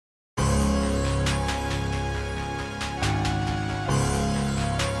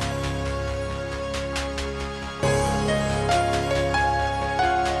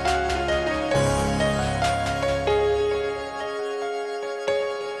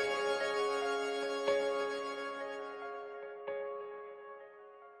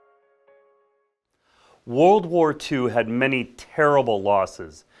World War II had many terrible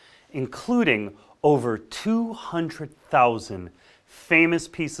losses, including over 200,000 famous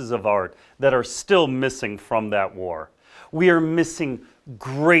pieces of art that are still missing from that war. We are missing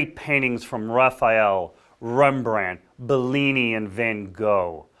great paintings from Raphael, Rembrandt, Bellini, and Van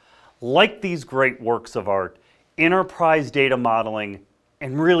Gogh. Like these great works of art, enterprise data modeling,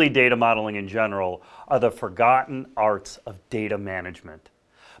 and really data modeling in general, are the forgotten arts of data management.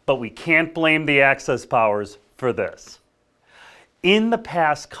 But we can't blame the access powers for this. In the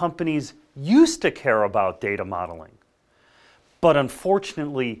past, companies used to care about data modeling, but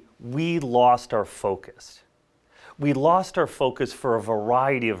unfortunately, we lost our focus. We lost our focus for a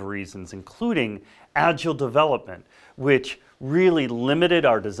variety of reasons, including agile development, which really limited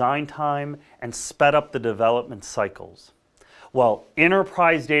our design time and sped up the development cycles. Well,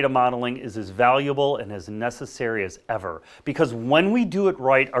 enterprise data modeling is as valuable and as necessary as ever, because when we do it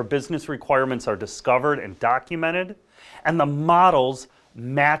right, our business requirements are discovered and documented, and the models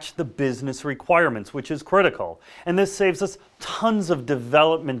match the business requirements, which is critical. And this saves us tons of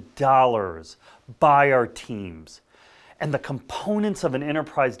development dollars by our teams. And the components of an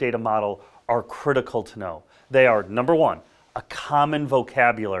enterprise data model are critical to know. They are, number one, a common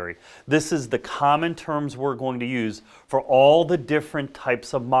vocabulary. This is the common terms we're going to use for all the different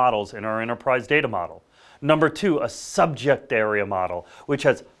types of models in our enterprise data model. Number two, a subject area model, which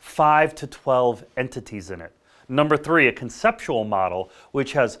has 5 to 12 entities in it. Number three, a conceptual model,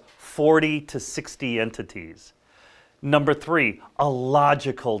 which has 40 to 60 entities. Number three, a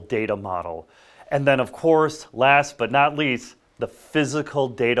logical data model. And then, of course, last but not least, the physical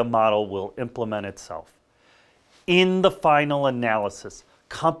data model will implement itself. In the final analysis,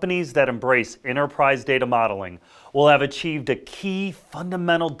 companies that embrace enterprise data modeling will have achieved a key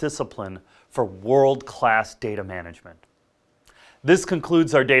fundamental discipline for world-class data management. This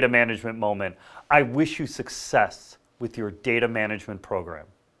concludes our data management moment. I wish you success with your data management program.